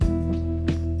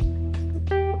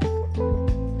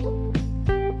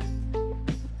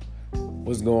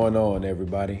What's going on,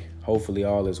 everybody? Hopefully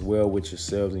all is well with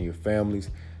yourselves and your families.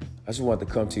 I just want to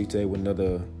come to you today with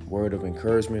another word of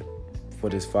encouragement for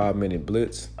this 5-minute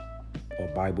blitz or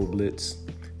Bible blitz.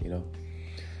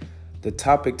 The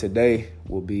topic today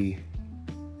will be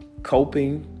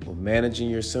coping or managing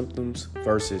your symptoms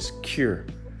versus cure,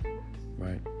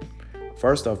 right?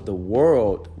 First off, the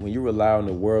world, when you rely on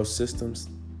the world systems,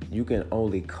 you can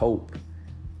only cope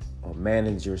or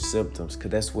manage your symptoms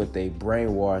because that's what they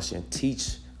brainwash and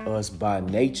teach us by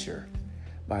nature,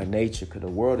 because the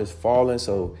world is fallen,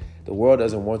 so the world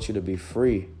doesn't want you to be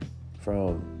free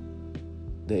from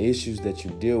the issues that you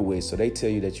deal with. So they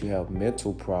tell you that you have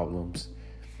mental problems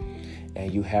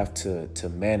and you have to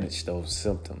manage those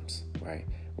symptoms, right?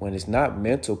 When it's not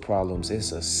mental problems,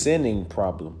 it's a sinning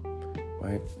problem,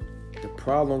 right? The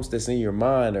problems that's in your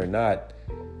mind are not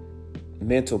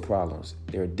mental problems.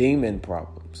 They're demon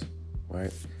problems,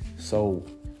 right? So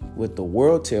what the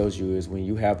world tells you is when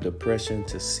you have depression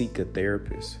to seek a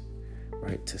therapist,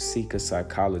 right? To seek a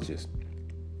psychologist.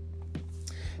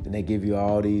 And they give you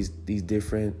all these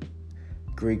different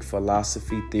Greek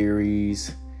philosophy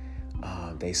theories.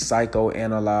 They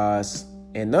psychoanalyze,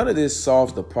 and none of this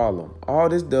solves the problem. All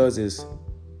this does is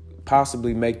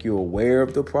possibly make you aware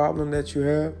of the problem that you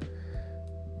have,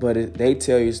 but they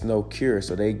tell you it's no cure.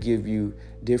 So they give you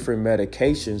different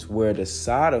medications where the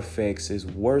side effects is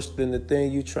worse than the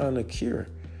thing you're trying to cure.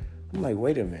 I'm like,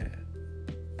 wait a minute,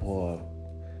 boy.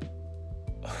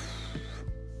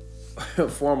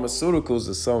 Pharmaceuticals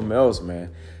are something else,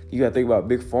 man. You got to think about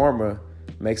Big Pharma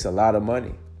makes a lot of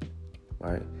money,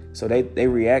 right? So they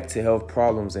react to health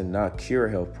problems and not cure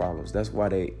health problems. That's why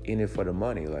they in it for the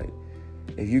money. Like,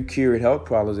 if you cured health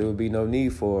problems, there would be no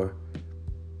need for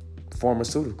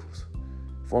pharmaceuticals.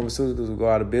 Pharmaceuticals will go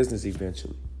out of business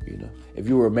eventually, if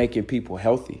you were making people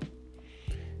healthy.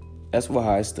 That's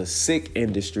why it's the sick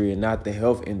industry and not the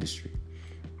health industry.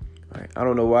 Right? I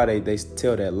don't know why they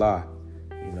tell that lie,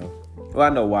 Well, I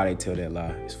know why they tell that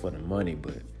lie. It's for the money,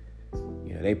 but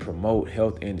they promote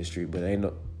health industry,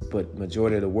 but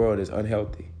majority of the world is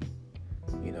unhealthy.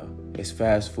 It's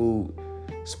fast food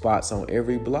spots on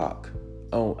every block.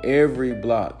 On every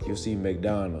block, you'll see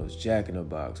McDonald's, Jack in the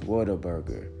Box,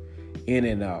 Whataburger,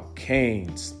 In-N-Out,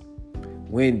 Cane's,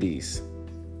 Wendy's,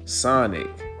 Sonic,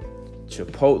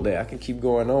 Chipotle. I can keep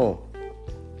going on.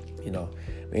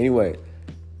 Anyway,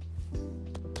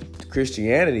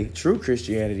 true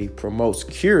Christianity promotes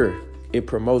cure. It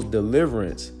promotes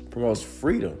deliverance, promotes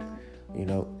freedom,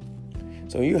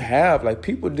 So you have,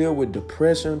 people deal with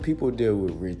depression, people deal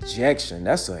with rejection.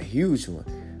 That's a huge one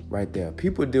right there.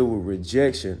 People deal with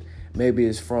rejection. Maybe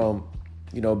it's from,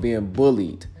 being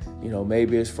bullied.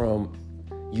 Maybe it's from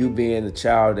you being a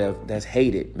child that's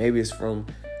hated. Maybe it's from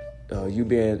you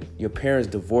being your parents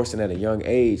divorcing at a young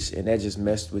age, and that just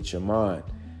messed with your mind.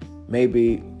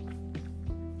 Maybe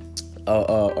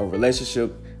a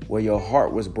relationship where your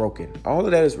heart was broken. All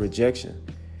of that is rejection.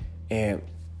 And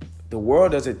the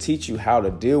world doesn't teach you how to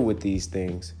deal with these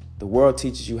things. The world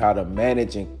teaches you how to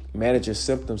manage your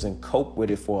symptoms and cope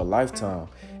with it for a lifetime.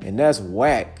 And that's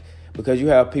whack, because you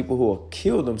have people who will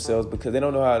kill themselves because they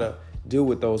don't know how to deal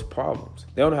with those problems.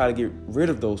 They don't know how to get rid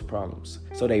of those problems.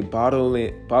 So they bottle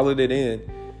it in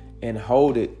and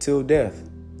hold it till death.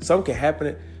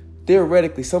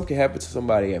 Theoretically, something can happen to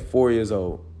somebody at 4 years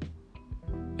old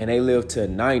and they live to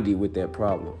 90 with that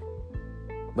problem.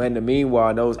 But in the meanwhile,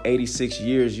 in those 86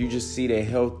 years, you just see their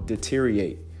health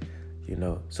deteriorate,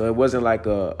 So it wasn't like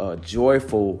a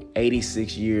joyful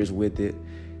 86 years with it.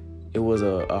 It was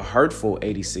a hurtful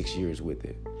 86 years with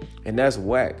it. And that's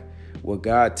whack. What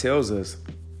God tells us,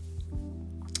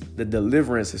 the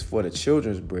deliverance is for the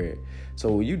children's bread.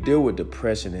 So when you deal with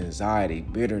depression, anxiety,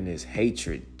 bitterness,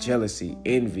 hatred, jealousy,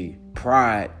 envy,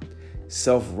 pride,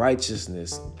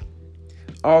 self-righteousness,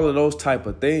 all of those type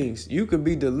of things, you could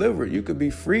be delivered. You could be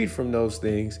freed from those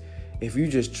things if you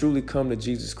just truly come to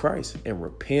Jesus Christ and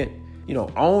repent,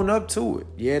 own up to it.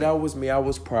 Yeah, that was me. I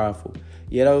was prideful.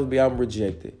 Yeah, that was me. I'm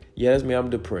rejected. Yeah, that's me. I'm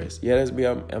depressed. Yeah, that's me.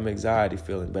 I'm anxiety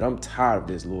feeling, but I'm tired of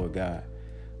this, Lord God.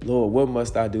 Lord, what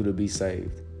must I do to be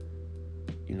saved?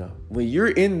 When you're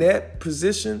in that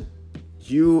position,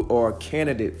 you are a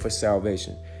candidate for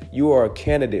salvation. You are a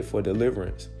candidate for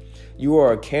deliverance. You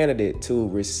are a candidate to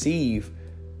receive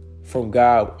from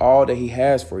God all that he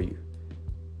has for you,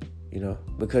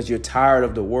 because you're tired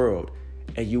of the world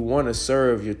and you want to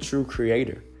serve your true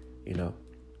creator.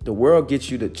 The world gets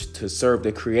you to serve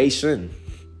the creation.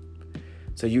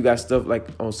 So you got stuff like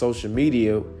on social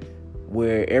media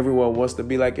where everyone wants to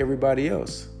be like everybody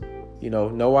else.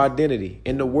 No identity.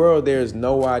 In the world, there's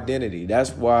no identity.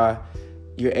 That's why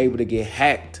you're able to get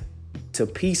hacked to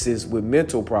pieces with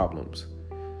mental problems.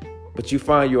 But you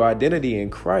find your identity in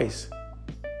Christ.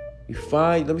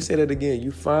 Let me say that again.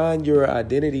 You find your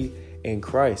identity in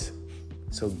Christ.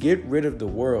 So get rid of the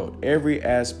world, every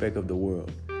aspect of the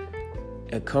world,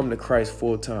 and come to Christ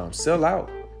full time. Sell out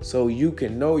so you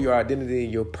can know your identity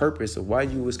and your purpose of why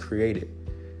you was created.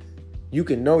 You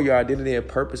can know your identity and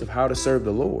purpose of how to serve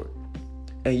the Lord.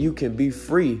 And you can be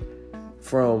free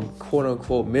from quote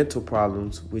unquote mental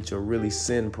problems, which are really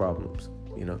sin problems.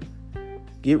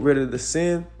 Get rid of the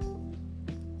sin.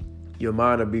 Your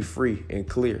mind will be free and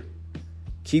clear.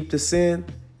 Keep the sin.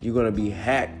 You're going to be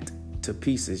hacked to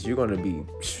pieces. Your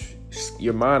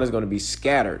mind is going to be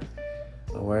scattered.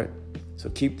 All right. So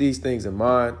keep these things in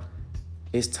mind.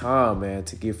 It's time, man,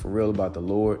 to get for real about the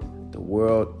Lord. The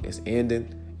world is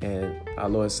ending and our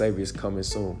Lord and Savior is coming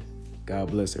soon.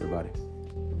 God bless everybody.